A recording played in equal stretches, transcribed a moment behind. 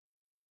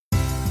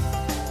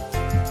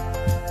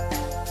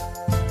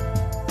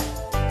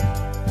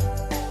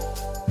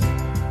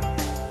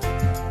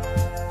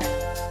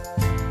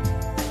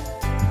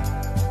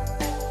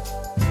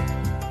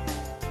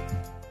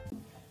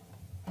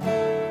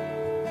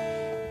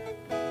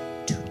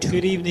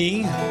Good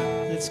evening.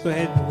 Let's go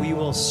ahead. We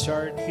will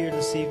start here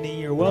this evening.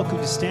 You're welcome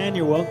to stand.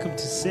 You're welcome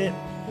to sit.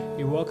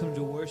 You're welcome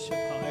to worship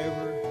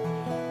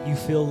however you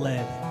feel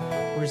led.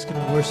 We're just going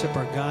to worship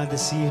our God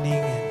this evening.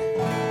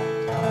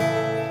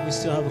 And we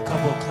still have a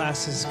couple of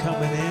classes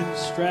coming in,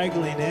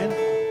 straggling in.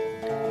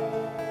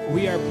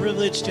 We are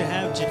privileged to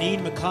have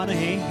Janyne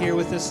McConnaughey here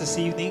with us this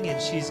evening,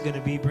 and she's going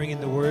to be bringing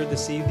the word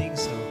this evening.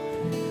 So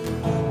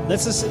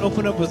let's just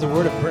open up with a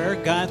word of prayer.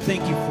 God,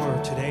 thank you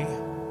for today.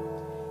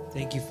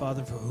 Thank you,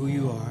 Father, for who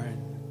you are.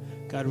 And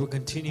God, we're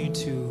continuing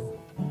to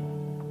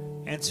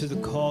answer the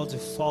call to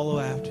follow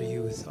after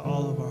you with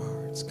all of our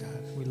hearts,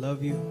 God. We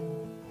love you.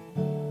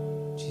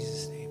 In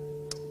Jesus' name,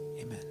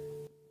 amen.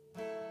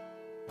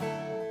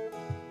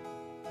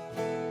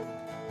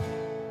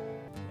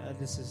 God,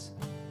 this is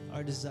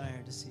our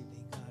desire this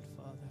evening, God,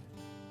 Father.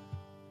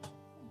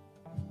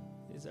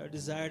 It is our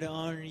desire to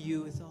honor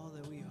you with all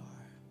that we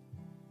are,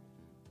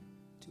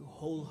 to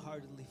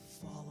wholeheartedly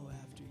follow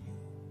after you.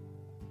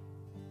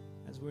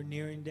 As we're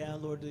nearing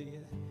down, Lord,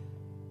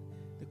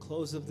 the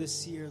close of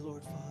this year,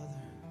 Lord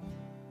Father.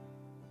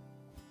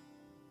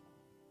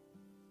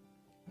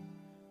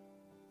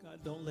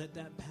 God, don't let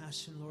that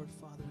passion, Lord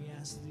Father, we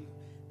ask you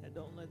that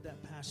don't let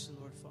that passion,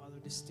 Lord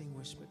Father,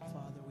 distinguish, but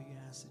Father, we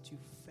ask that you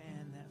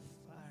fan that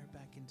fire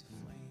back into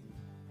flame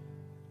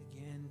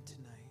again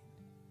tonight.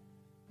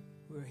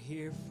 We're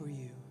here for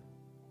you.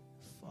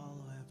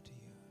 Follow after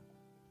you.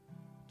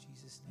 In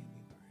Jesus' name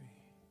we pray.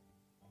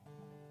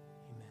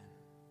 Amen.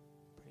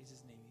 Praise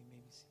his name. You may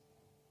be seated.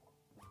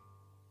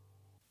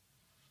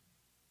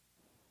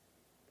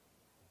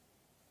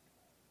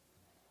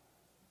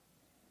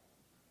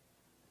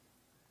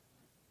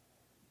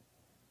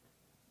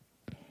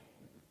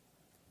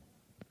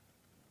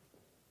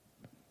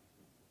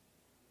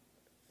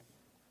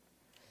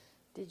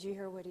 Did you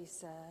hear what he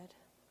said?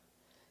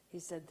 He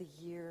said the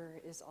year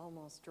is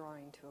almost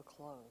drawing to a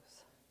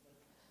close.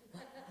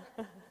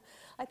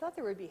 I thought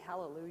there would be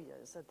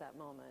hallelujahs at that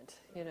moment,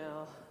 you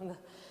know. It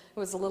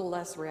was a little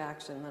less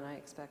reaction than I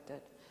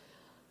expected.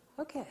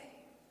 Okay.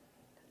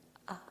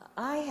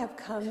 I have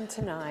come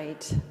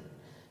tonight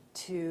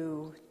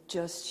to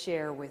just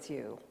share with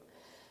you.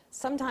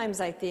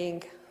 Sometimes I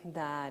think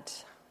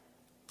that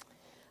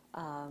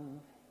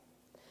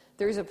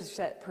there's a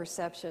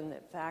perception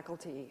that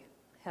faculty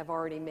have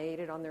already made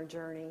it on their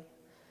journey,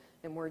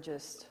 and we're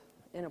just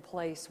in a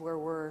place where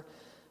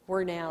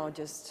we're now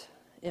just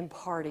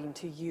imparting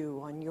to you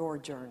on your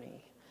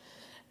journey.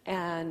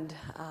 And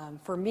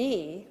for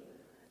me,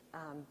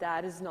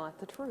 that is not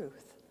the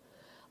truth.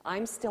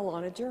 I'm still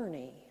on a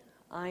journey.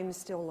 I'm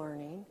still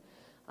learning.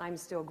 I'm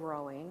still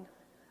growing.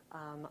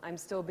 I'm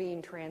still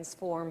being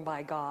transformed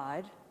by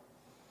God.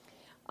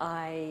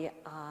 And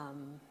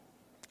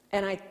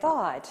I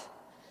thought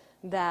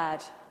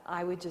that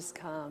I would just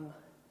come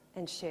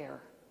and share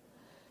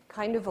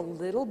kind of a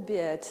little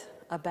bit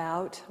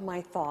about my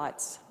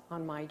thoughts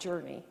on my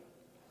journey.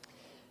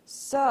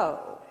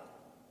 So,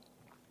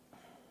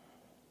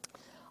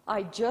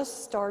 I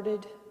just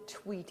started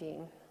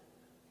tweeting.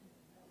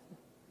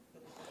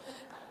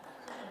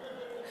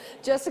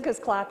 Jessica's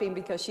clapping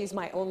because she's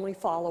my only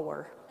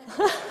follower.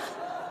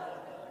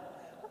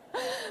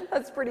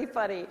 That's pretty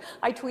funny.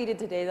 I tweeted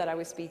today that I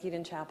was speaking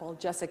in chapel.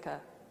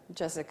 Jessica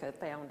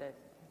found it.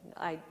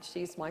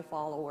 She's my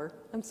follower.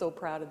 I'm so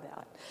proud of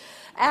that.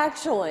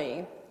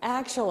 Actually,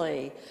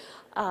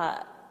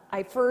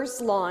 I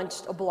first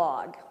launched a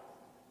blog.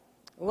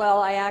 Well,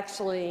 I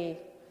actually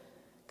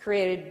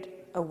created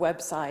a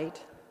website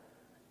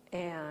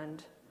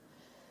and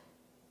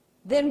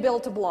then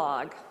built a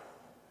blog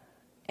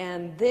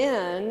and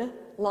then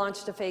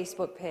launched a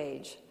Facebook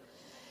page.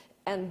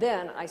 And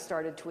then I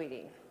started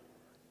tweeting.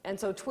 And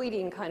so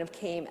tweeting kind of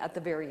came at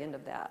the very end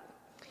of that.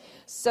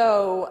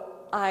 So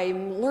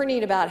I'm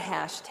learning about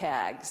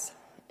hashtags,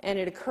 and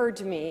it occurred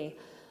to me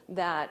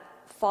that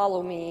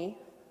follow me,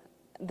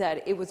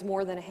 that it was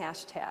more than a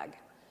hashtag.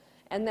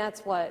 And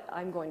that's what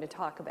I'm going to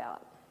talk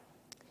about.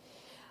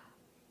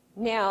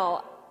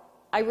 Now,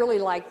 I really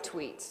like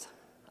tweets.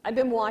 I've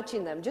been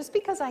watching them. Just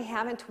because I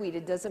haven't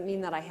tweeted doesn't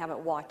mean that I haven't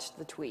watched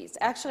the tweets.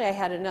 Actually, I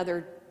had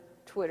another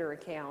Twitter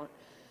account,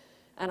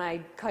 and I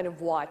kind of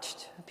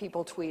watched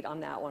people tweet on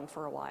that one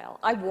for a while.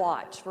 I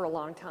watched for a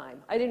long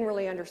time. I didn't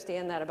really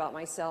understand that about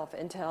myself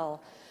until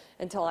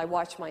I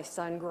watched my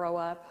son grow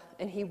up,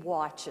 and he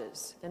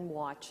watches and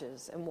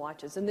watches and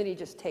watches, and then he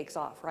just takes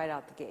off right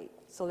out the gate.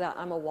 So that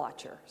I'm a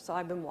watcher. So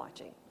I've been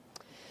watching.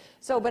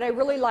 But I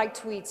really like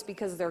tweets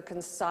because they're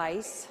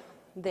concise.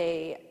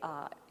 They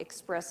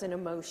express an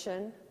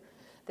emotion.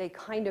 They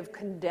kind of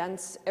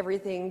condense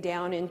everything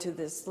down into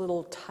this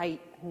little tight,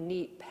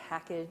 neat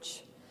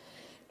package.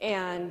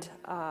 And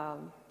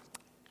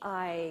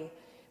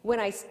when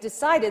I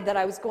decided that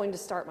I was going to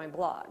start my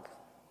blog,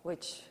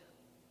 which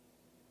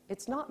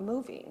it's not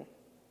moving.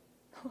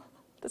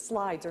 The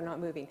slides are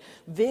not moving.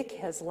 Vic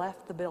has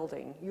left the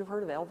building. You've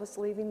heard of Elvis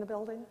leaving the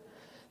building?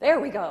 There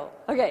we go.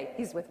 Okay,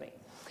 he's with me.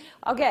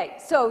 Okay,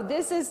 so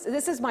this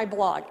is my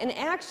blog. And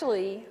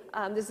actually,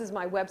 this is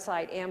my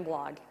website and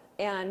blog.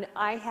 And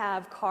I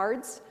have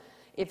cards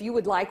if you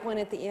would like one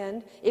at the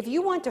end. If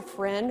you want to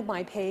friend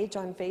my page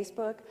on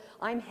Facebook,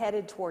 I'm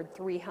headed toward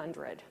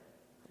 300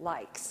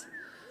 likes.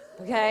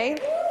 Okay?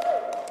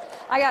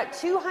 I got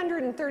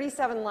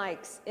 237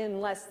 likes in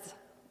less,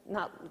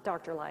 not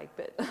Dr. Like,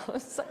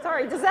 but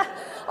sorry, does that,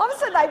 all of a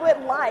sudden I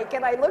went like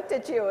and I looked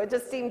at you, it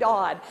just seemed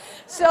odd.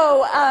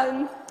 So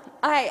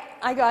I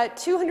got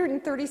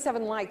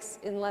 237 likes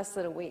in less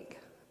than a week,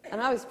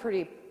 and I was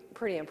pretty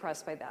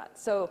impressed by that.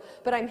 So,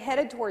 but I'm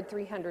headed toward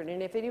 300,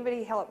 and if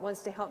anybody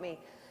wants to help me,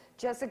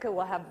 Jessica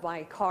will have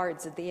my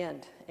cards at the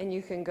end, and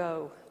you can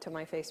go to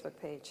my Facebook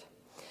page.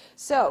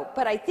 So,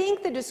 but I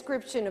think the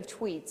description of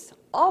tweets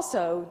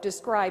also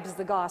describes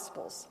the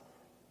Gospels.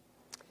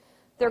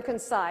 They're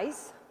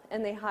concise,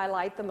 and they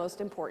highlight the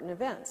most important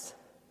events.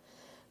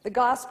 The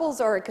Gospels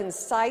are a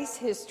concise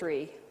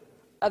history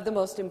of the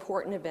most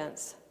important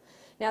events.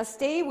 Now,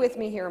 stay with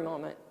me here a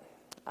moment.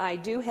 I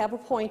do have a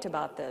point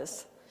about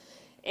this,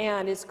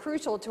 and it's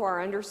crucial to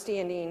our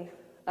understanding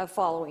of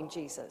following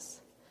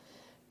Jesus.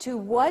 To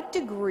what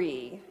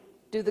degree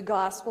do the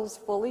Gospels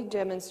fully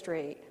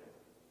demonstrate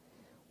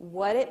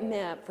what it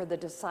meant for the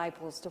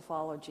disciples to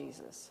follow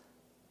Jesus?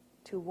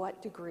 To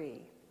what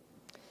degree?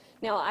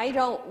 Now, I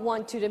don't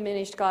want to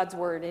diminish God's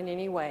word in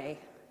any way,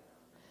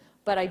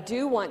 but I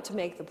do want to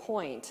make the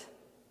point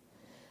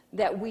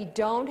that we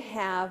don't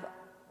have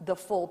the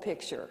full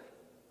picture.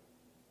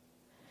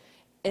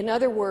 In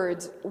other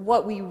words,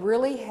 what we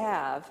really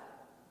have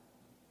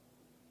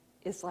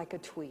is like a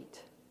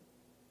tweet,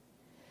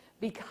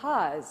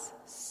 because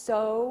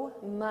so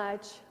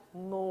much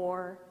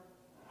more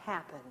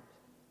happened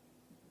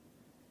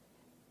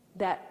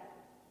that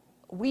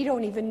we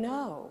don't even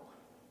know.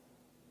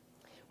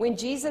 When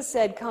Jesus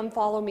said, "Come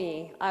follow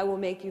me, I will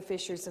make you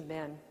fishers of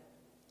men,"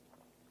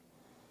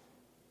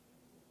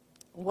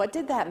 what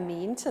did that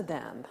mean to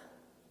them?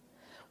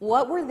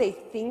 What were they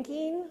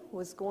thinking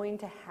was going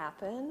to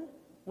happen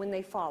when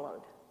they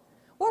followed?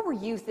 What were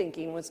you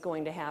thinking was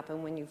going to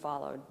happen when you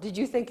followed? Did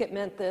you think it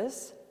meant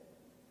this?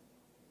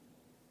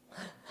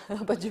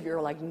 A bunch of you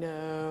are like,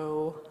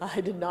 no,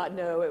 I did not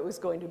know it was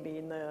going to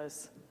mean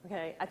this.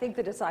 Okay, I think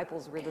the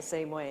disciples were the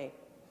same way.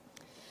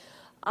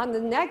 On the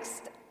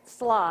next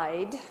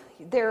slide,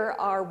 there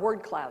are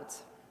word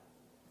clouds.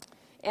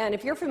 And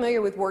if you're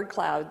familiar with word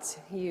clouds,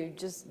 you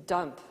just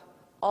dump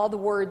all the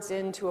words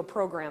into a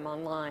program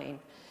online,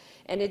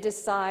 and it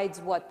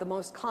decides what the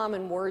most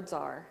common words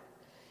are.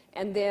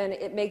 And then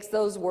it makes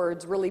those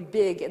words really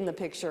big in the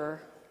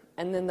picture,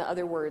 and then the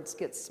other words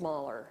get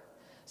smaller.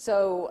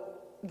 So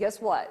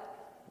guess what?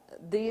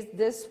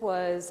 This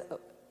was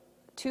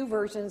two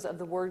versions of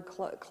the word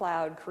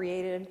cloud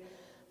created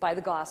by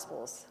the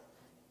Gospels.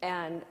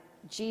 And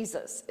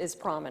Jesus is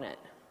prominent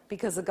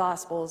because the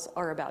Gospels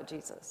are about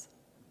Jesus.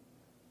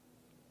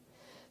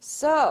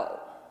 So,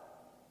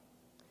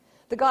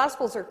 the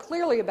Gospels are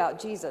clearly about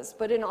Jesus,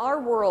 but in our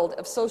world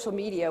of social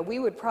media, we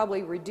would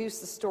probably reduce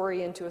the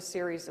story into a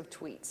series of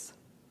tweets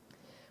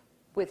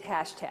with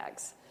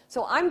hashtags.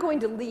 So I'm going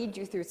to lead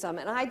you through some,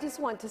 and I just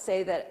want to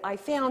say that I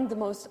found the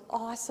most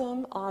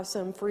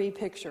awesome free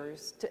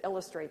pictures to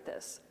illustrate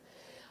this.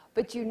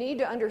 But you need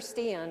to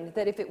understand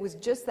that if it was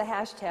just the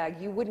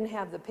hashtag, you wouldn't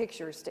have the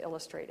pictures to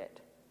illustrate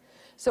it.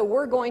 So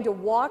we're going to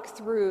walk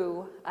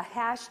through a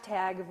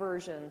hashtag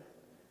version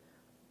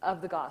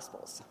of the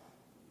Gospels.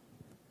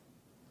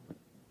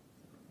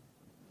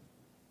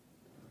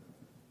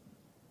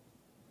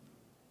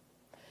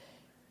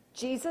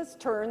 Jesus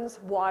turns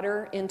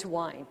water into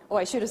wine. Oh,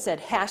 I should have said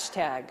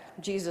hashtag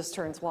Jesus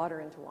turns water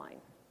into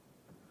wine.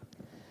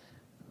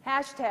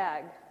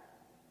 Hashtag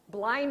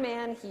blind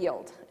man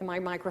healed in my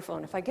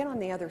microphone. If I get on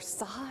the other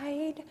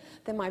side,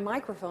 then my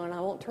microphone, I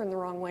won't turn the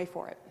wrong way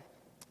for it.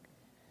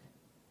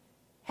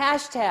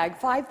 Hashtag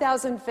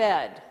 5,000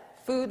 fed,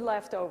 food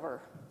left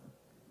over.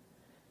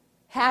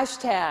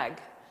 Hashtag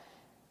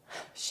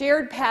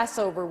shared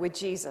Passover with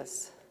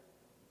Jesus.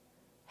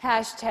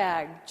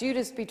 Hashtag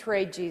Judas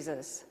betrayed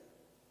Jesus.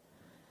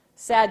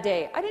 Sad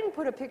day. I didn't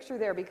put a picture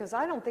there because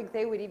I don't think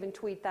they would even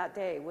tweet that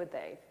day, would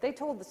they? They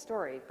told the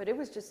story, but it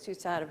was just too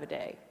sad of a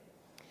day.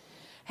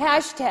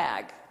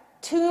 Hashtag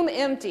tomb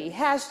empty.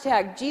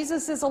 Hashtag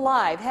Jesus is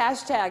alive.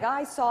 Hashtag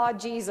I saw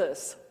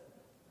Jesus.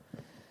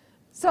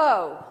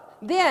 So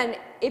then,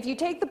 if you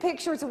take the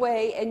pictures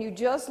away and you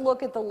just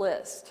look at the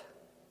list,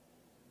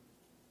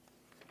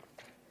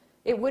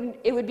 it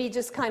would be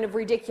just kind of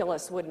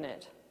ridiculous, wouldn't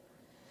it?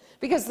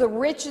 Because the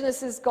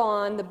richness is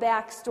gone, the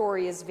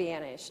backstory has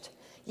vanished.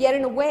 Yet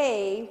in a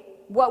way,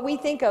 what we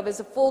think of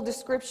as a full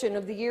description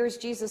of the years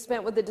Jesus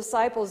spent with the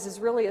disciples is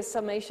really a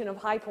summation of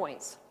high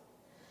points.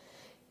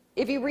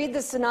 If you read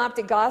the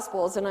Synoptic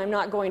Gospels, and I'm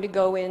not going to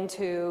go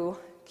into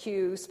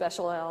Q,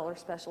 special L, or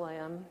special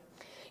M,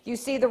 you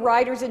see the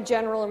writers in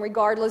general, and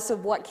regardless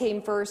of what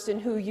came first and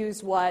who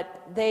used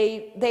what,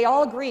 they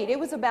all agreed it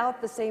was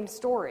about the same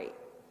story.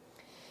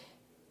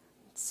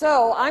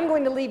 So I'm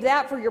going to leave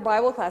that for your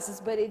Bible classes,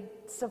 but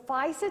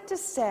suffice it to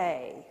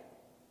say,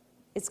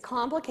 it's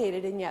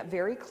complicated and yet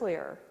very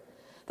clear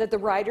that the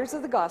writers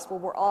of the gospel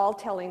were all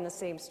telling the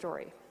same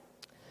story.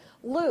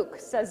 Luke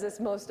says this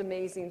most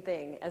amazing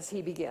thing as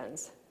he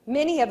begins.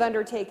 Many have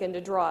undertaken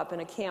to draw up an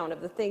account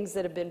of the things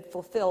that have been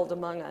fulfilled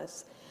among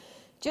us,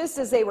 just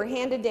as they were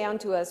handed down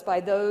to us by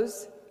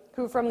those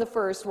who from the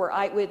first were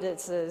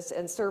eyewitnesses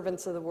and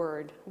servants of the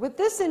word. With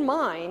this in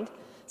mind,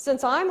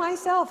 since I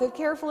myself have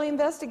carefully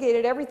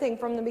investigated everything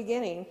from the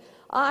beginning,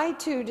 I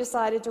too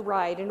decided to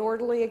write an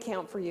orderly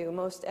account for you,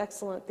 most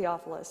excellent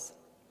Theophilus,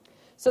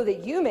 so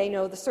that you may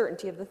know the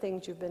certainty of the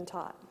things you've been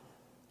taught.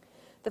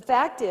 The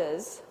fact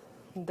is,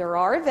 there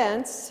are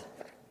events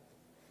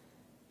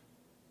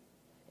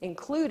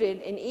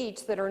included in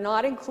each that are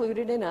not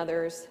included in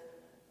others,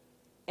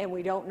 and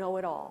we don't know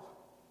it all.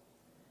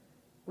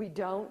 We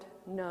don't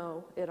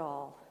know it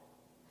all.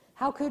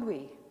 How could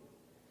we?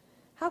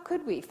 How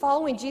could we?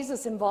 Following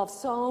Jesus involves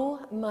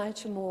so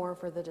much more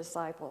for the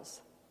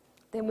disciples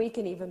than we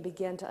can even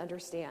begin to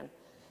understand.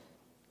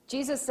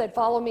 Jesus said,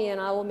 "Follow me and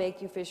I will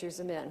make you fishers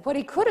of men." What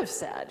he could have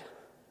said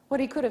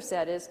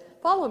is,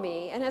 "Follow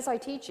me, and as I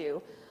teach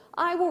you,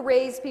 I will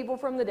raise people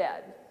from the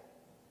dead.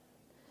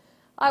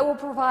 I will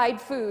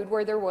provide food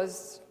where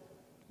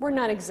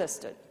none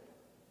existed.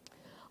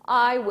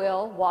 I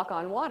will walk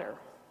on water.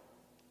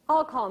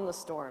 I'll calm the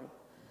storm.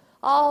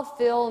 I'll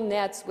fill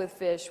nets with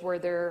fish where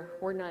there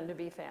were none to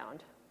be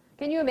found."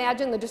 Can you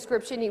imagine the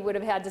description he would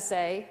have had to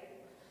say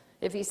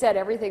if he said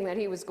everything that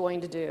he was going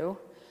to do?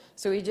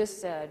 So he just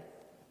said,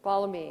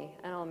 "Follow me,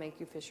 and I'll make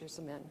you fishers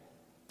of men."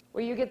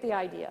 Well, you get the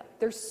idea.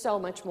 There's so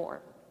much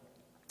more.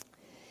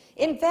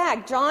 In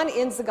fact, John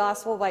ends the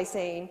gospel by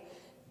saying,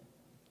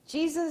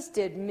 Jesus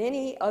did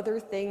many other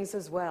things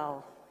as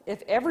well.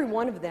 If every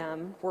one of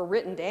them were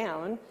written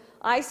down,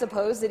 I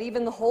suppose that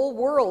even the whole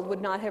world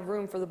would not have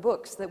room for the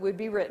books that would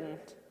be written.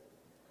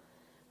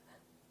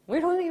 We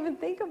don't even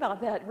think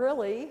about that,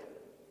 really.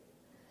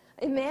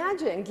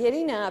 Imagine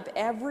getting up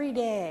every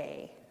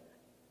day.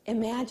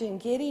 Imagine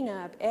getting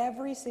up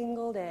every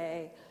single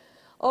day,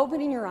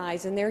 opening your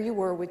eyes, and there you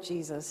were with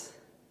Jesus.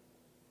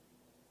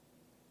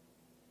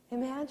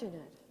 Imagine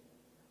it.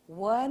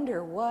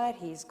 Wonder what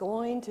he's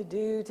going to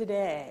do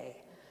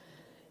today.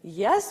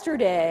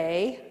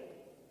 Yesterday,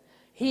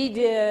 he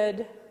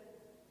did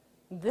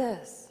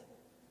this.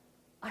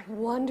 I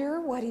wonder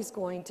what he's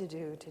going to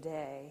do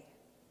today.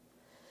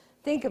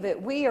 Think of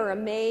it. We are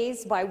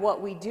amazed by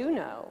what we do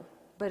know,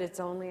 but it's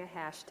only a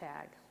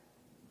hashtag.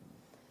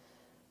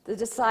 The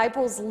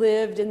disciples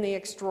lived in the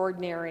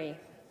extraordinary.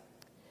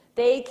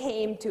 They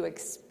came to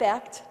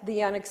expect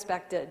the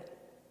unexpected.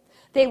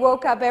 They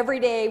woke up every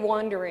day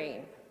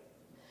wondering.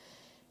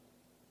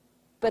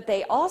 But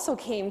they also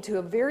came to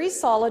a very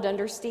solid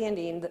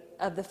understanding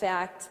of the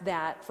fact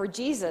that for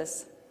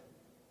Jesus,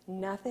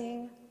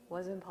 nothing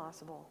was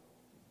impossible.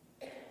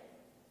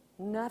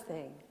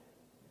 Nothing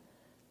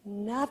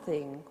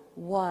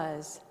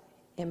was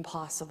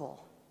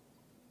impossible.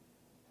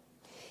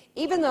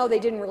 Even though they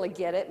didn't really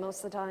get it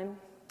most of the time,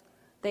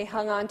 they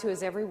hung on to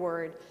his every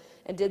word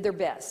and did their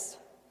best,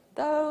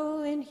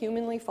 though in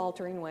humanly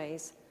faltering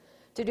ways,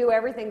 to do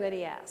everything that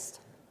he asked.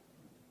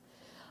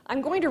 I'm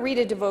going to read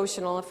a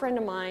devotional. A friend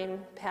of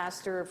mine,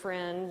 pastor,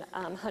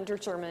 Hunter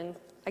Sherman,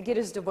 I get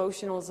his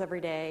devotionals every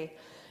day.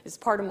 It's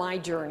part of my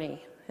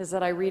journey, is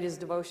that I read his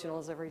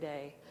devotionals every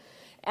day.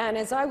 And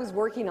as I was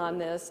working on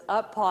this,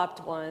 up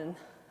popped one.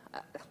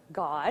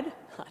 God,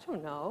 I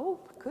don't know,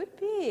 could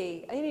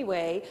be.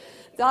 Anyway,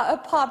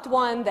 up popped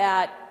one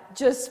that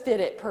just fit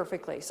it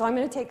perfectly. So I'm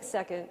going to take a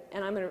second,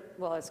 and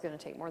it's going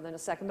to take more than a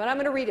second, but I'm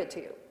going to read it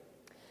to you.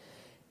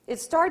 It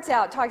starts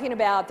out talking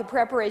about the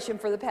preparation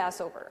for the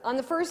Passover. On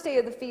the first day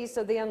of the Feast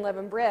of the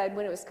Unleavened Bread,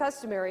 when it was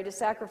customary to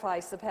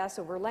sacrifice the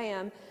Passover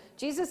lamb,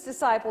 Jesus'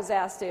 disciples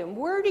asked him,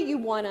 "Where do you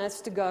want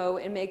us to go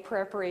and make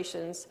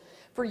preparations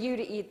for you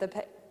to eat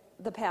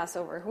the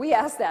Passover?" We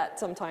ask that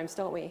sometimes,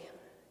 don't we?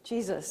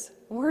 Jesus,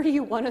 where do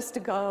you want us to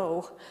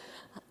go?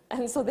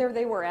 And so there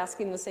they were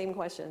asking the same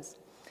questions.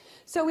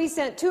 So he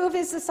sent two of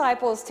his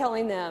disciples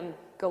telling them,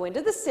 "Go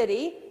into the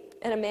city,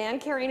 and a man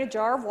carrying a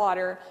jar of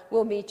water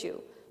will meet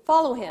you.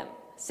 Follow him.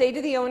 Say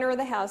to the owner of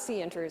the house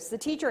he enters, 'The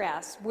teacher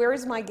asks, where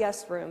is my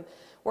guest room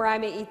where I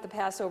may eat the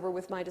Passover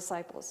with my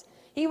disciples?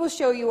 He will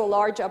show you a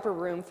large upper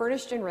room,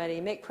 furnished and ready.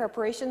 Make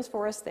preparations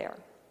for us there.'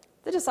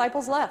 The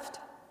disciples left,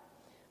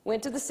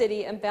 went to the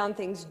city, and found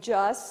things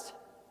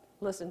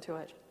listen to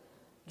it,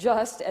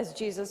 just as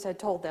Jesus had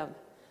told them.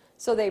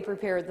 So they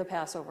prepared the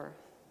Passover."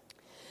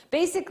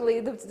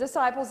 Basically, the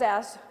disciples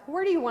asked,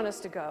 "Where do you want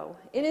us to go?"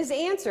 In his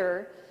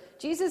answer,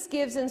 Jesus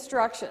gives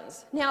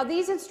instructions. Now,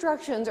 these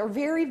instructions are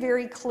very,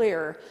 very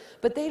clear,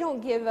 but they don't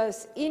give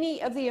us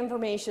any of the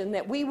information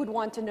that we would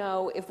want to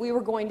know if we were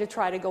going to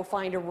try to go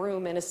find a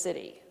room in a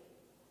city,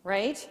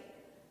 right?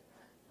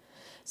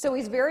 So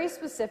he's very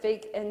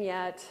specific and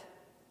yet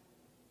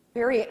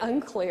very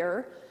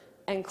unclear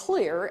and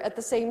clear at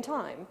the same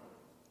time.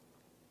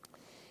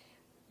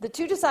 The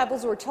two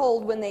disciples were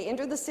told when they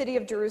entered the city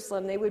of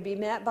Jerusalem, they would be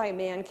met by a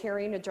man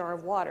carrying a jar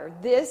of water.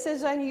 This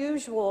is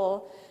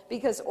unusual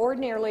because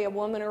ordinarily a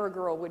woman or a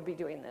girl would be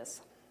doing this.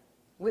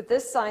 With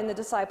this sign, the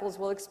disciples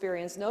will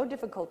experience no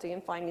difficulty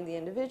in finding the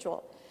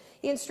individual.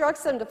 He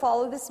instructs them to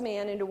follow this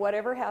man into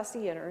whatever house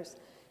he enters.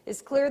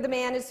 It's clear the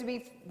man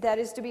that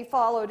is to be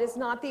followed is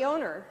not the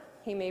owner.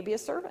 He may be a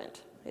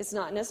servant. It's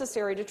not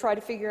necessary to try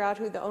to figure out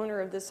who the owner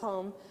of this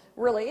home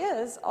really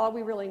is. All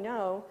we really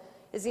know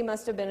is he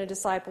must have been a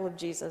disciple of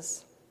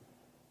Jesus.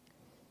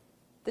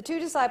 The two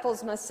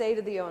disciples must say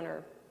to the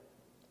owner,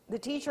 the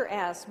teacher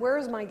asks, "Where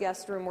is my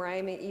guest room where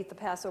I may eat the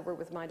Passover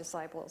with my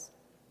disciples?"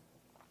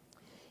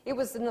 It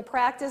was in the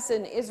practice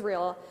in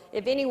Israel,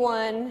 if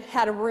anyone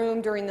had a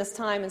room during this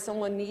time and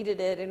someone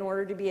needed it in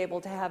order to be able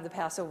to have the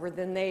Passover,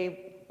 then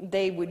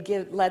they would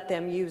let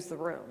them use the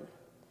room.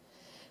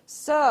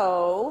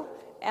 So,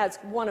 as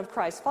one of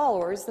Christ's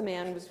followers, the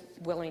man was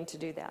willing to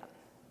do that.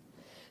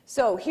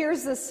 So,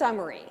 here's the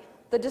summary.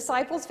 The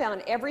disciples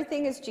found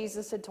everything as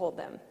Jesus had told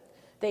them.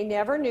 They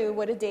never knew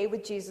what a day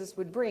with Jesus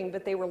would bring,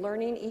 but they were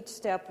learning each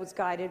step was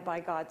guided by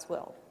God's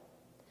will.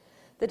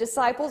 The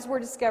disciples were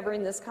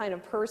discovering this kind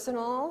of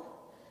personal,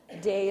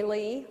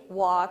 daily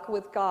walk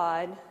with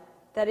God,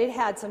 that it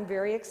had some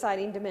very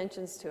exciting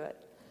dimensions to it.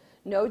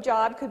 No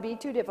job could be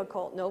too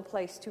difficult, no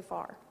place too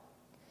far.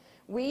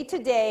 We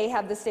today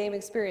have the same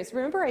experience.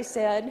 Remember I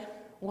said,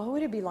 what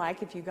would it be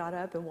like if you got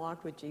up and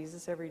walked with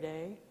Jesus every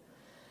day?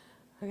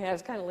 Okay, I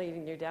was kind of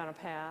leading you down a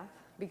path,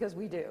 because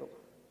we do.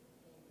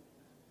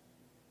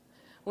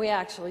 We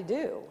actually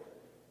do.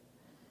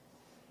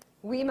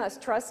 We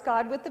must trust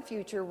God with the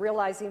future,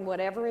 realizing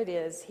whatever it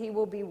is, He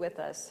will be with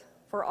us.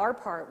 For our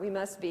part, we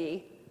must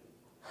be,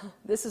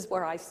 this is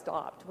where I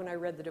stopped when I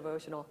read the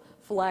devotional,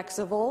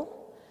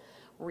 flexible,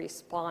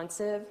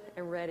 responsive,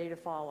 and ready to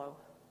follow.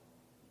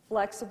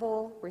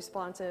 Flexible,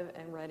 responsive,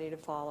 and ready to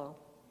follow.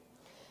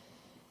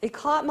 It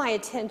caught my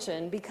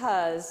attention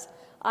because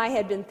I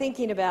had been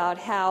thinking about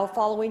how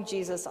following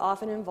Jesus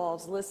often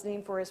involves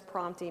listening for His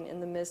prompting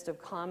in the midst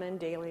of common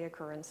daily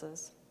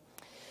occurrences.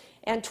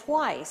 And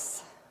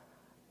twice,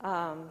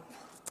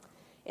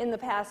 in the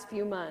past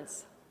few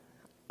months,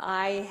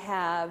 I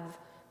have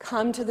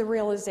come to the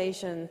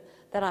realization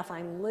that if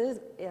I'm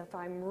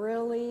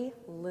really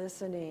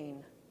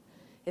listening,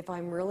 if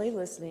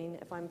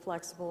I'm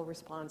flexible,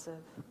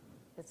 responsive,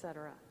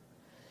 etc.,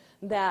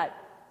 that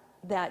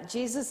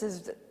Jesus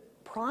is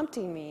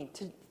prompting me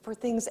for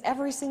things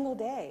every single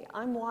day.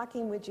 I'm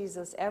walking with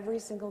Jesus every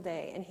single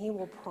day, and He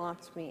will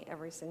prompt me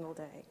every single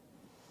day.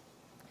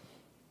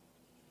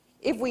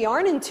 If we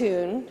aren't in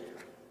tune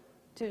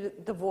to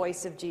the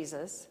voice of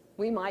Jesus,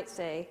 we might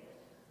say,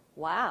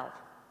 wow,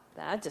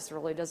 that just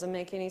really doesn't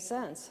make any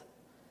sense.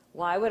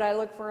 Why would I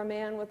look for a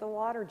man with a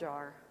water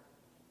jar?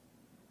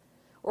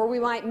 Or we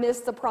might miss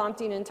the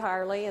prompting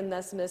entirely and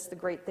thus miss the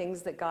great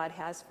things that God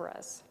has for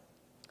us.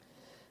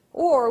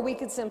 Or we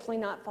could simply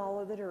not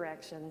follow the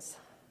directions,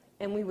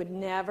 and we would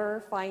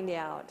never find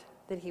out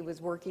that He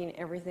was working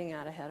everything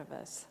out ahead of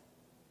us.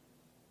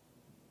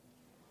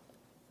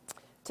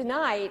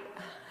 Tonight,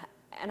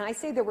 and I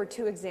say there were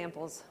two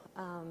examples,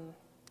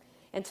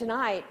 and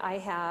tonight I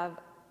have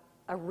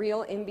a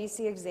real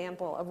NBC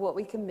example of what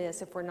we can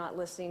miss if we're not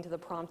listening to the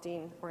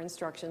prompting or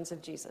instructions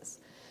of Jesus.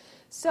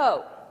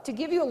 So, to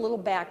give you a little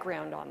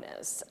background on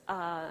this,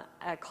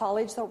 at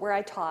college where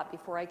I taught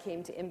before I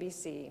came to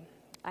NBC,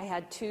 I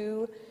had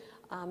two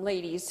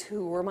ladies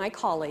who were my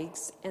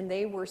colleagues, and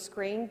they were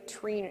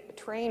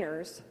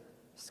screeners.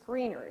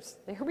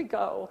 There we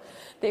go.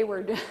 They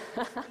were.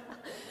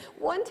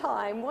 One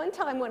time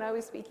when I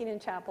was speaking in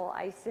chapel,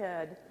 I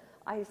said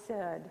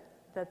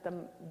that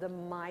the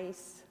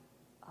mice,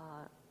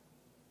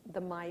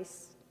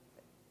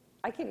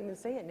 I can't even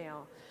say it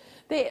now.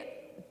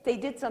 They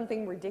did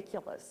something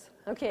ridiculous.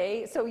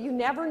 Okay, so you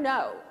never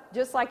know.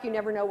 Just like you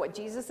never know what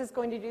Jesus is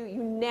going to do,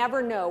 you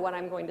never know what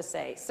I'm going to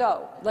say.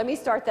 So let me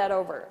start that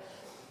over.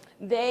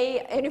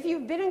 And if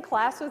you've been in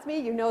class with me,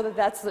 you know that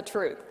that's the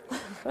truth.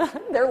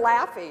 They're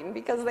laughing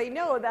because they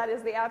know that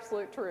is the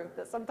absolute truth,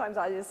 that sometimes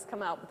I just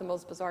come out with the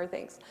most bizarre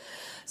things.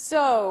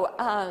 So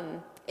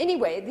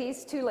anyway,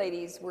 these two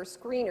ladies were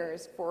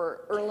screeners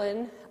for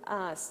Irlen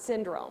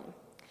syndrome.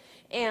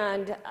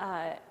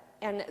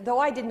 And though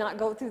I did not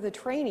go through the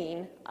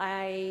training,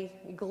 I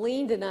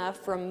gleaned enough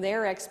from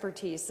their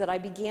expertise that I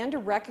began to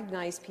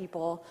recognize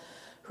people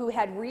who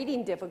had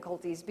reading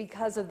difficulties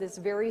because of this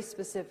very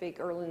specific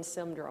Irlen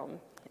syndrome.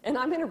 And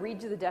I'm going to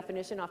read you the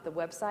definition off the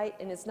website,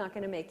 and it's not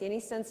going to make any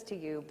sense to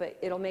you, but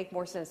it'll make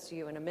more sense to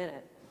you in a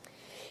minute.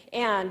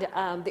 And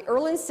the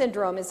Irlen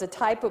syndrome is a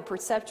type of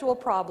perceptual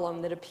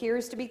problem that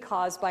appears to be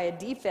caused by a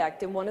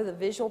defect in one of the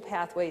visual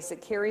pathways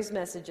that carries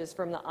messages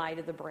from the eye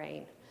to the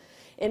brain.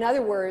 In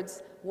other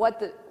words,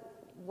 what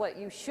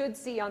you should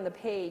see on the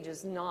page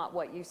is not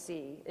what you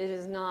see. It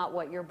is not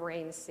what your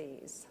brain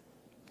sees.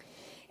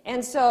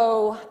 And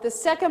so the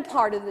second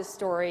part of this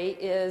story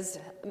is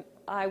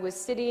I was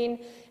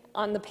sitting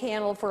on the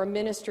panel for a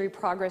ministry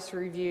progress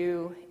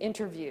review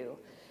interview.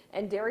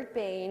 And Derek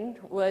Bain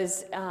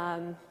was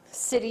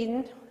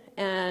sitting,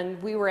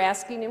 and we were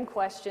asking him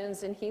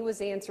questions, and he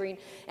was answering.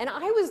 And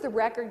I was the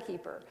record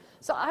keeper.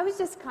 So I was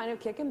just kind of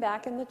kicking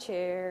back in the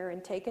chair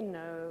and taking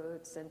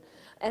notes.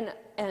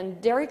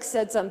 And Derek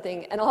said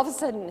something, and all of a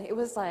sudden it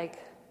was like,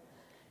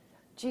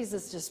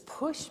 Jesus just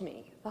pushed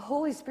me. The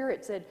Holy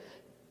Spirit said,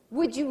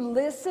 would you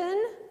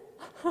listen?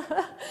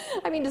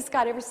 I mean, does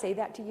God ever say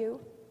that to you?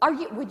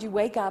 Would you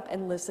wake up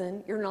and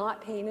listen? You're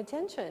not paying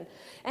attention.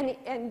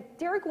 And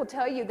Derek will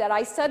tell you that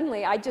I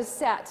just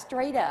sat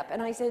straight up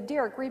and I said,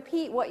 Derek,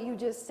 repeat what you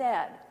just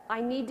said. I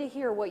need to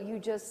hear what you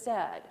just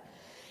said.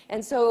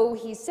 And so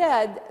he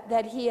said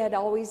that he had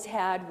always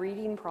had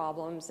reading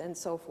problems and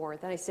so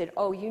forth. And I said,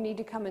 oh, you need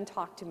to come and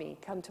talk to me.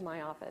 Come to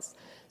my office.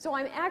 So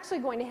I'm actually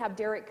going to have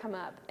Derek come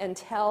up and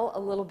tell a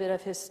little bit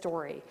of his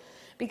story,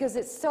 because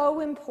it's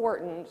so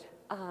important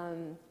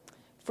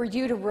for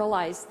you to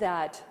realize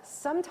that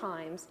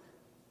sometimes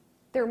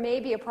there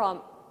may be a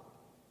problem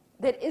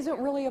that isn't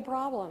really a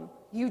problem.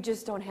 You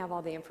just don't have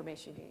all the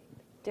information you need.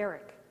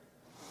 Derek.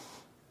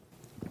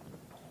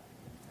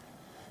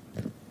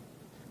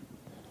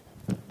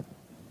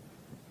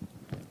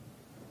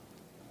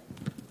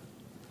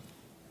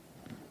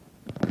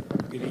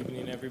 Good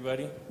evening,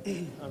 everybody.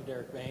 I'm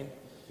Derek Bain.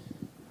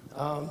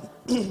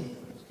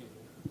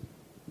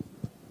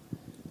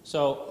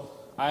 So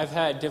I've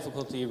had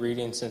difficulty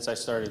reading since I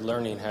started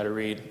learning how to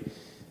read.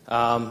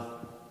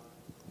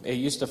 It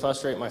used to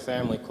frustrate my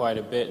family quite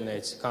a bit, and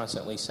they'd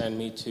constantly send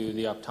me to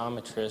the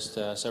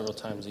optometrist several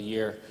times a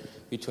year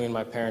between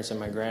my parents and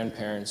my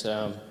grandparents.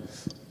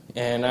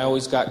 And I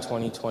always got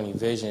 20/20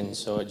 vision,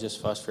 so it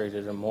just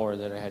frustrated them more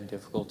that I had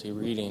difficulty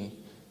reading.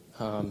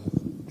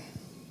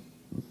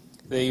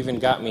 They even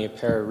got me a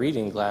pair of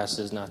reading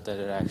glasses, not that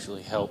it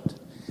actually helped.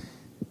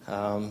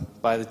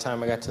 By the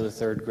time I got to the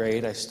 3rd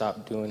grade, I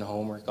stopped doing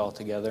homework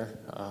altogether.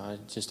 I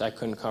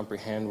couldn't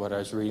comprehend what I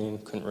was reading,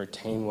 couldn't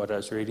retain what I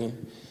was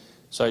reading.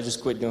 So I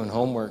just quit doing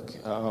homework.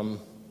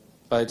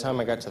 By the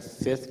time I got to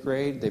 5th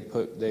grade,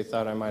 they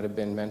thought I might have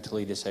been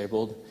mentally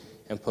disabled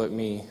and put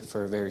me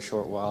for a very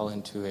short while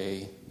into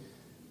a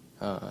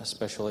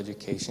special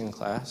education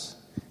class.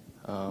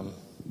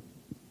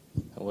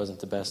 It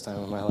wasn't the best time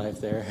of my life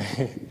there.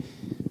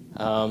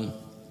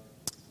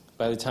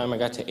 By the time I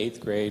got to 8th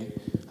grade,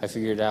 I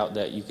figured out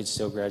that you could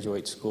still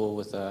graduate school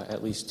with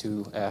at least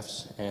 2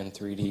 Fs and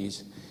 3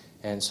 Ds.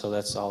 And so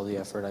that's all the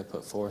effort I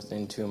put forth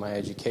into my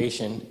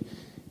education.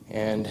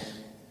 And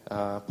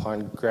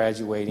upon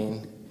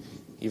graduating,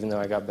 even though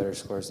I got better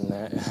scores than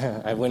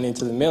that, I went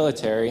into the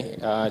military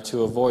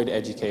to avoid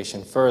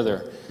education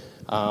further.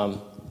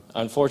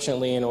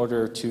 Unfortunately, in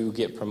order to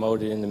get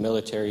promoted in the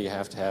military, you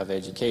have to have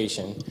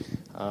education.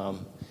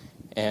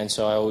 And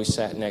so I always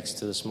sat next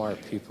to the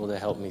smart people to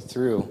help me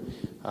through.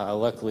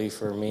 Luckily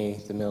for me,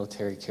 the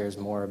military cares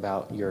more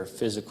about your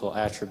physical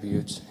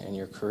attributes and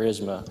your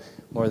charisma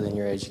more than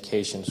your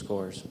education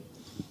scores.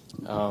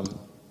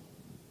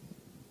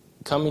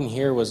 Coming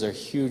here was a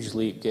huge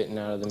leap getting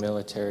out of the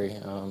military,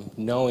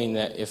 knowing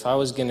that if I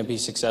was going to be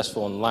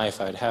successful in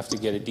life, I'd have to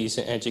get a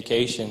decent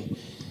education.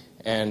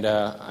 And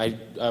I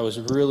was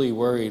really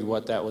worried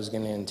what that was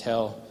going to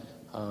entail.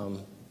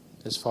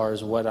 As far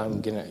as what I'm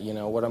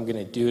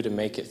gonna do to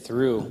make it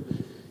through.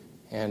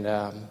 And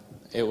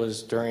it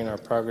was during our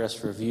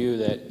progress review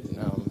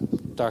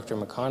that Dr.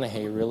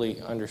 McConnaughey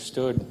really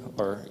understood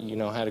or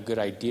had a good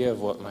idea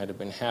of what might have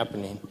been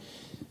happening,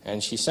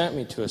 and she sent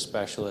me to a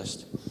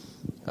specialist.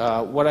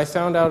 What I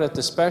found out at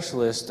the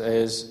specialist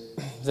is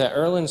that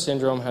Irlen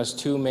syndrome has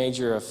 2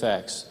 major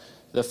effects.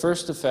 The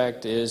first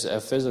effect is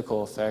a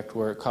physical effect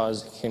where it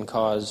can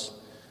cause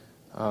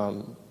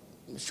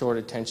short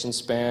attention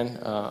span,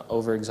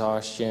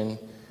 overexhaustion,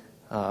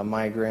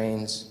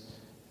 migraines,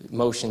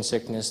 motion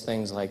sickness,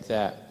 things like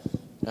that.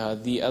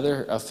 The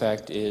other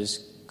effect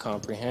is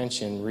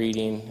comprehension,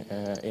 reading,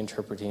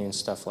 interpreting, and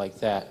stuff like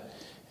that.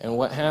 And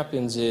what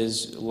happens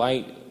is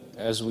light,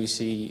 as we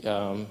see,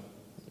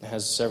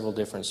 has several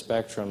different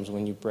spectrums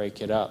when you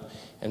break it up.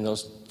 And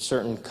those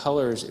certain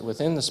colors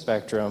within the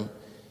spectrum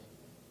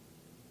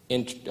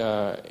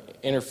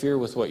interfere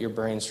with what your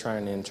brain's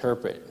trying to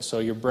interpret. So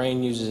your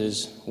brain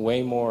uses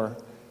way more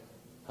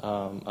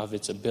of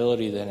its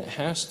ability than it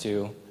has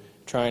to,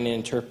 trying to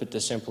interpret the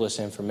simplest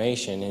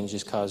information, and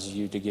just causes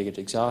you to get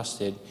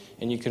exhausted,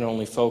 and you can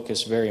only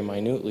focus very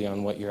minutely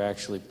on what you're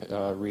actually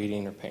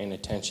reading or paying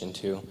attention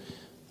to.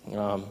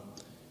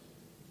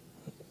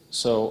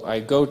 So I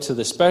go to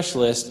the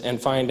specialist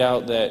and find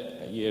out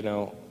that,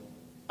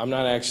 I'm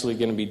not actually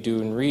going to be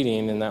doing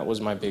reading, and that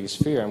was my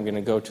biggest fear. I'm going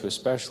to go to a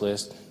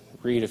specialist,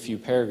 read a few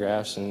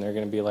paragraphs, and they're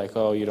going to be like,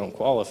 oh, you don't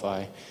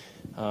qualify.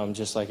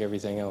 Just like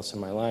everything else in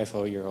my life,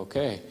 oh, you're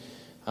okay.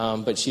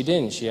 But she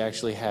didn't. She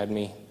actually had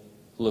me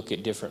look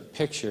at different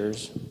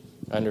pictures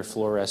under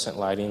fluorescent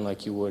lighting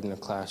like you would in a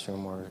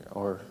classroom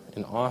or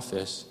an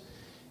office.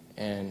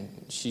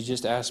 And she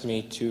just asked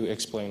me to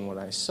explain what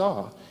I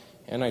saw.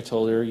 And I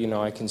told her,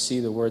 I can see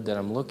the word that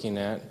I'm looking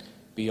at.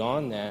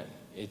 Beyond that,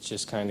 it's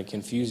just kind of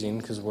confusing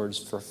because words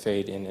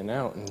fade in and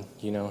out. And,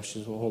 she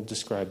said, well, we'll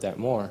describe that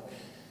more.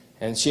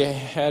 And she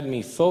had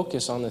me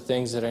focus on the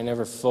things that I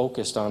never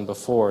focused on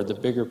before, the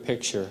bigger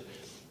picture.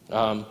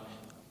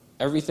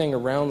 Everything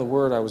around the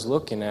word I was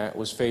looking at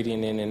was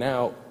fading in and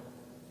out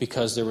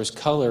because there was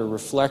color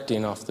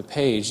reflecting off the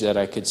page that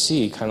I could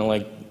see, kind of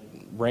like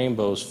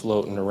rainbows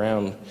floating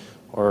around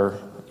or,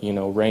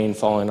 rain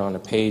falling on a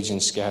page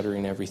and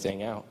scattering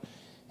everything out.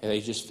 And they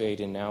just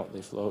fade in and out,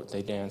 they float,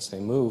 they dance, they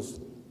move.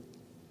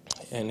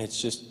 And it's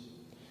just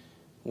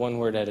one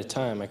word at a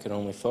time. I could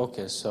only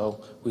focus.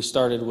 So we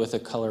started with a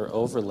color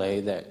overlay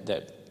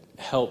that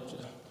helped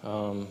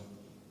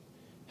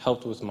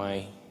with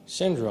my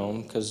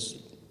syndrome,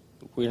 because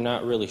we're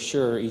not really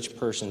sure. Each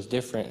person's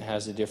different,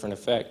 has a different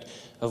effect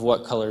of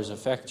what colors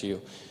affect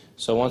you.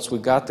 So once we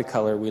got the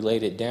color, we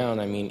laid it down.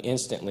 I mean,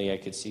 instantly I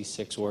could see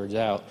 6 words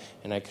out,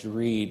 and I could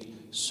read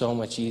so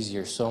much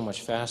easier, so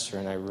much faster,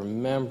 and I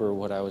remember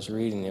what I was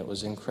reading. It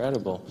was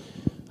incredible.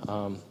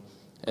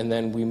 And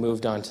then we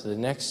moved on to the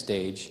next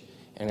stage,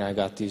 and I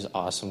got these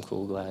awesome,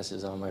 cool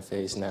glasses on my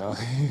face now.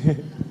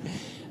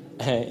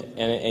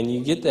 And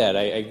you get that.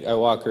 I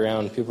walk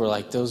around, and people are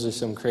like, those are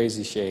some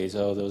crazy shades.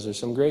 Oh, those are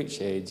some great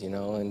shades,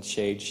 and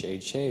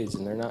shades.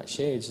 And they're not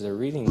shades, they're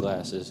reading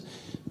glasses.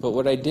 But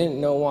what I didn't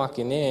know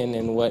walking in,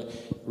 and what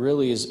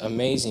really is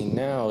amazing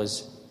now,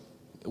 is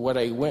what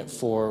I went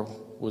for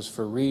was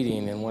for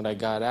reading, and what I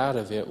got out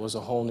of it was a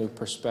whole new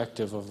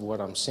perspective of what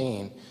I'm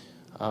seeing.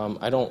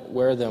 I don't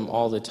wear them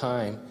all the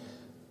time,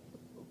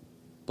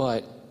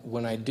 but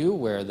when I do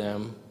wear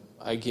them,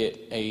 I get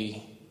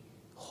a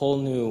whole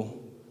new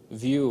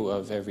view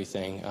of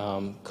everything.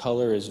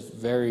 Color is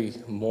very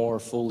more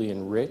fully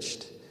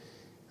enriched.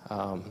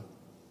 I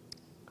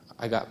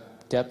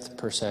got depth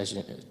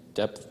perception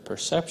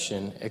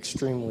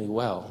extremely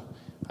well.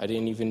 I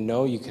didn't even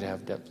know you could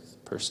have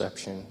depth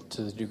perception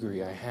to the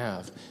degree I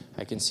have.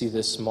 I can see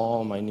the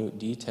small, minute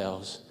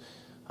details.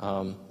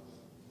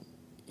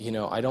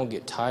 I don't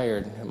get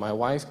tired. My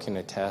wife can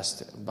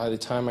attest. By the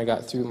time I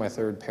got through my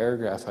 3rd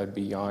paragraph, I'd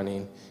be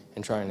yawning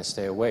and trying to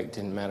stay awake.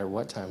 Didn't matter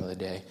what time of the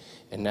day.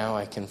 And now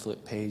I can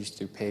flip page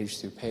through page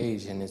through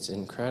page, and it's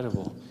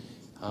incredible.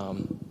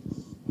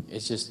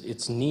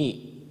 It's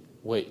neat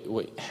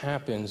what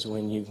happens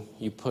when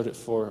you put it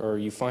for, or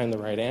you find the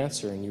right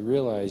answer, and you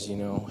realize,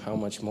 how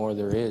much more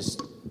there is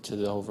to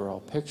the overall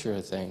picture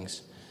of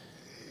things.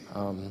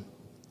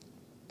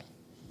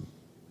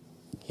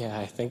 Yeah,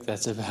 I think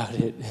that's about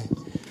it.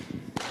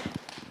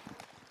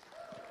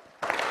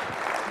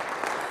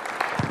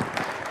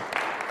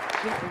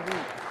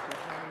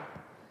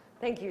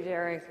 Thank you,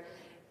 Derek.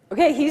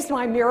 Okay, he's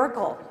my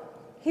miracle.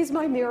 He's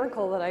my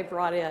miracle that I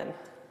brought in.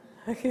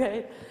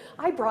 Okay,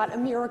 I brought a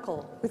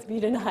miracle with me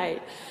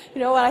tonight.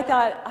 You know what? I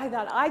thought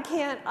I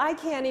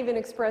can't even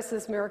express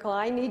this miracle.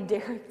 I need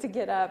Derek to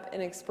get up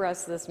and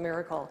express this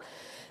miracle.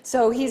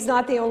 So he's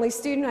not the only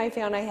student I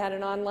found. I had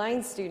an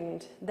online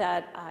student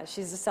that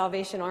she's a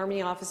Salvation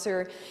Army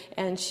officer,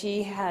 and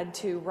she had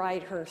to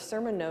write her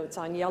sermon notes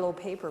on yellow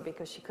paper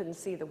because she couldn't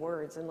see the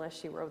words unless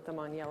she wrote them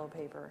on yellow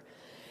paper.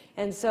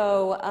 And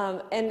so,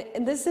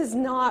 and this is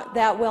not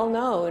that well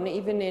known,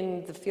 even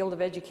in the field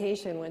of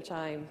education, which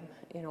I'm,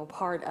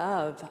 part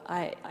of.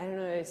 I don't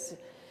know.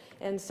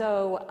 And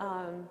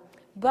so,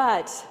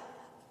 but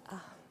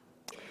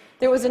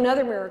there was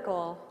another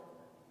miracle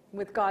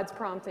with God's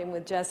prompting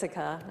with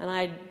Jessica, and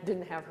I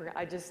didn't have her.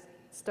 I just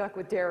stuck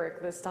with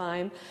Derek this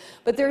time.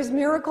 But there's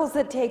miracles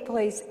that take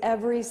place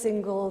every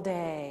single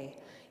day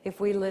if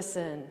we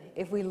listen.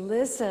 If we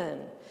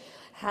listen,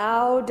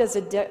 how does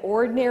an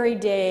ordinary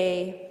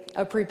day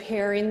of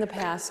preparing the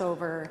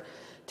Passover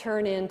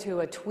turn into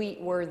a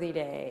tweet-worthy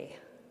day?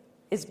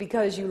 It's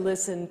because you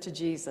listen to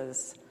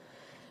Jesus.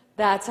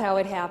 That's how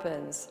it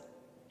happens.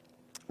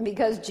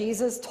 Because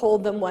Jesus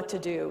told them what to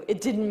do.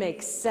 It didn't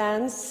make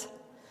sense.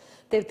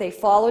 If they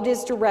followed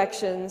his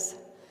directions,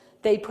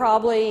 they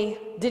probably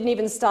didn't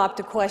even stop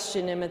to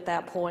question him at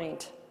that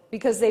point,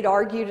 because they'd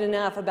argued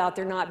enough about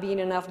there not being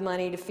enough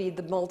money to feed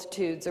the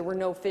multitudes. There were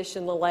no fish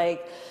in the lake.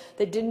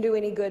 That didn't do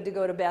any good to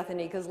go to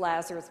Bethany because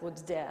Lazarus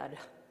was dead.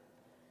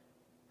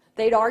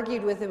 They'd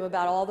argued with him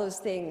about all those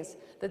things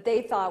that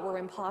they thought were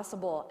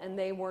impossible, and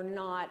they were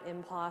not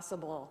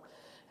impossible.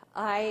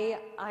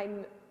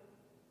 I'm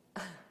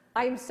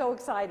so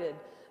excited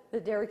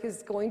that Derek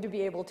is going to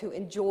be able to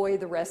enjoy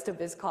the rest of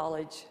his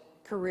college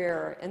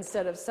career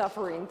instead of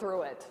suffering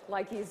through it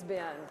like he's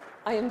been.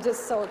 I am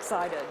just so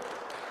excited.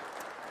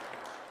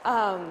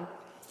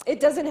 It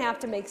doesn't have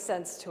to make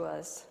sense to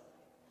us.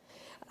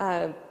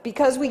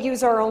 Because we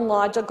use our own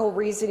logical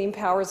reasoning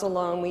powers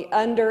alone, we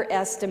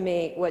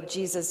underestimate what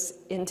Jesus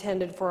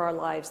intended for our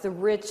lives, the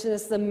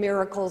richness, the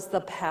miracles,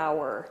 the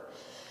power.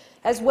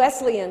 As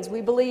Wesleyans,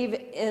 we believe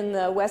in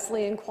the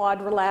Wesleyan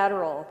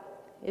quadrilateral.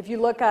 If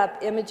you look up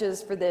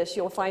images for this,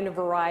 you'll find a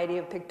variety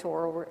of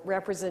pictorial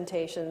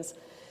representations.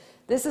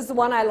 This is the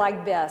one I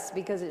like best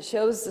because it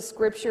shows the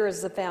scripture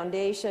as the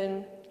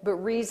foundation, but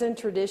reason,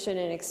 tradition,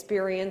 and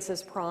experience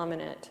is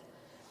prominent.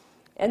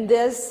 And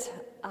this,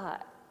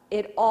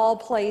 it all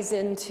plays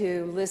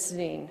into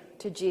listening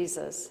to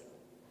Jesus.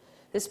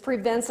 This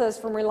prevents us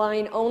from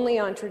relying only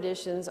on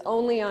traditions,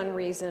 only on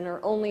reason,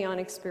 or only on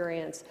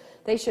experience.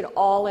 They should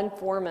all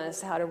inform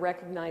us how to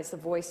recognize the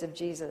voice of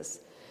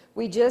Jesus.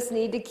 We just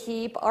need to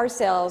keep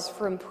ourselves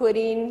from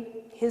putting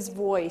his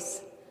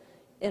voice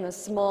in a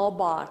small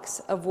box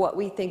of what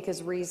we think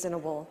is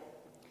reasonable.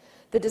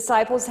 The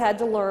disciples had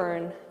to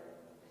learn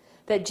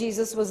that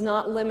Jesus was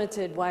not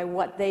limited by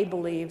what they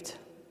believed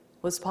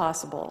was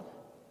possible.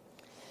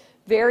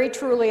 Very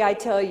truly, I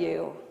tell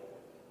you,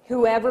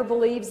 whoever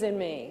believes in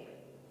me,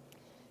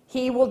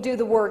 he will do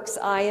the works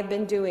I have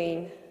been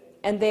doing,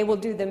 and they will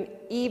do them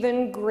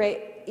even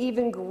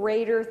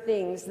greater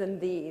things than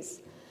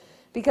these,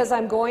 because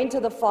I'm going to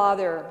the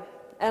Father,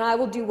 and I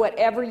will do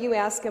whatever you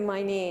ask in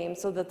my name,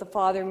 so that the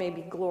Father may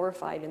be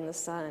glorified in the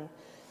Son.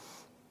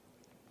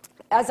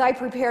 As I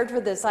prepared for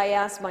this, I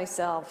asked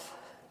myself,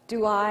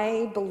 do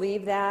I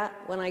believe that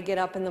when I get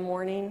up in the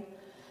morning?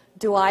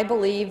 Do I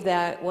believe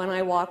that when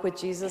I walk with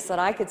Jesus that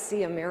I could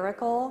see a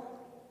miracle?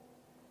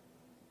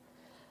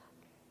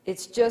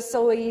 It's just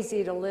so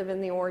easy to live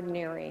in the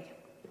ordinary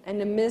and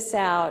to miss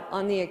out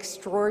on the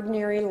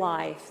extraordinary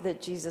life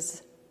that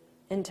Jesus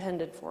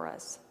intended for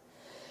us.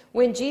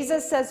 When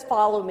Jesus says,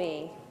 follow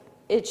me,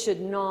 it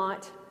should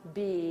not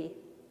be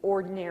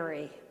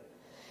ordinary.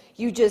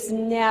 You just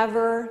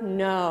never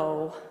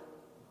know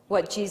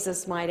what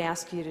Jesus might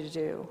ask you to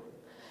do.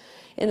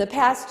 In the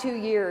past 2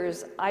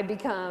 years, I've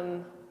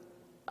become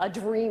a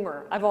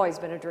dreamer. I've always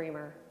been a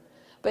dreamer,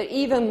 but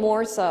even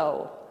more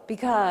so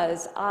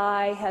because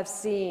I have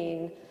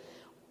seen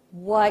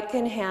what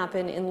can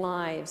happen in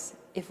lives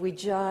if we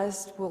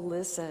just will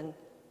listen.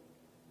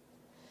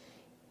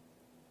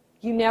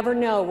 You never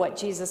know what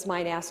Jesus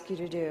might ask you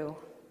to do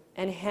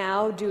and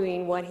how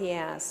doing what he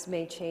asks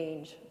may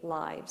change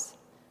lives,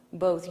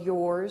 both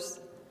yours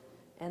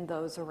and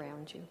those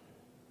around you.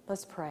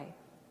 Let's pray.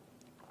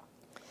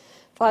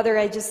 Father,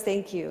 I just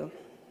thank you.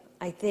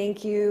 I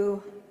thank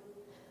you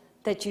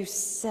that you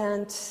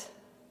sent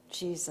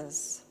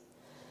Jesus,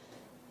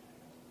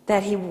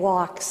 that he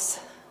walks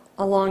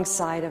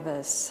alongside of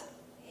us,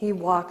 he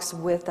walks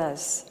with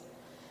us,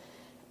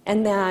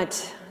 and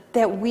that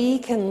we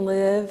can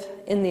live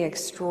in the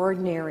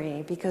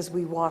extraordinary because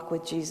we walk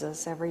with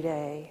Jesus every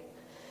day.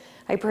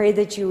 I pray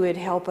that you would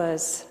help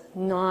us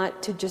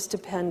not to just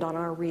depend on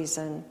our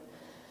reason,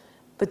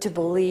 but to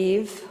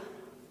believe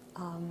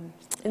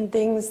in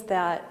things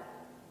that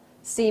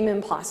seem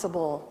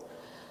impossible.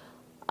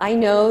 I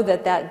know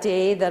that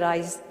day that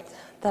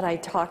I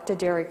talked to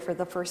Derek for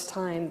the first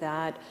time,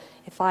 that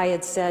if I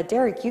had said,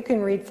 Derek, you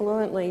can read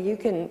fluently, you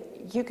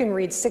can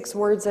read 6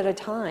 words at a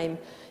time,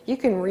 you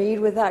can read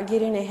without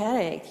getting a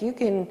headache, you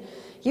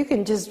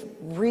can just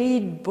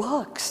read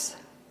books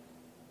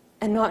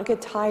and not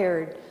get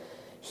tired,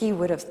 he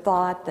would have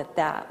thought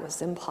that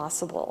was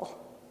impossible.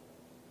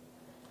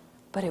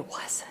 But it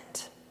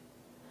wasn't.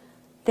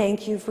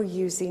 Thank you for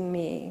using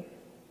me.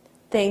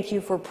 Thank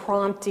you for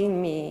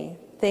prompting me.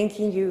 Thank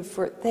you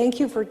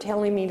for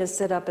telling me to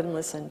sit up and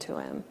listen to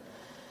him.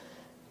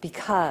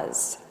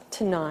 Because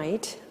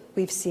tonight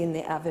we've seen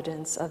the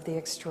evidence of the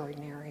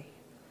extraordinary.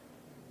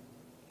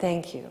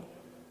 Thank you.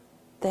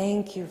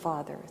 Thank you,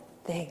 Father.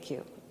 Thank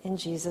you. In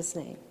Jesus'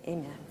 name,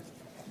 amen.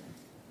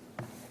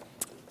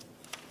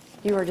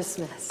 You are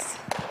dismissed.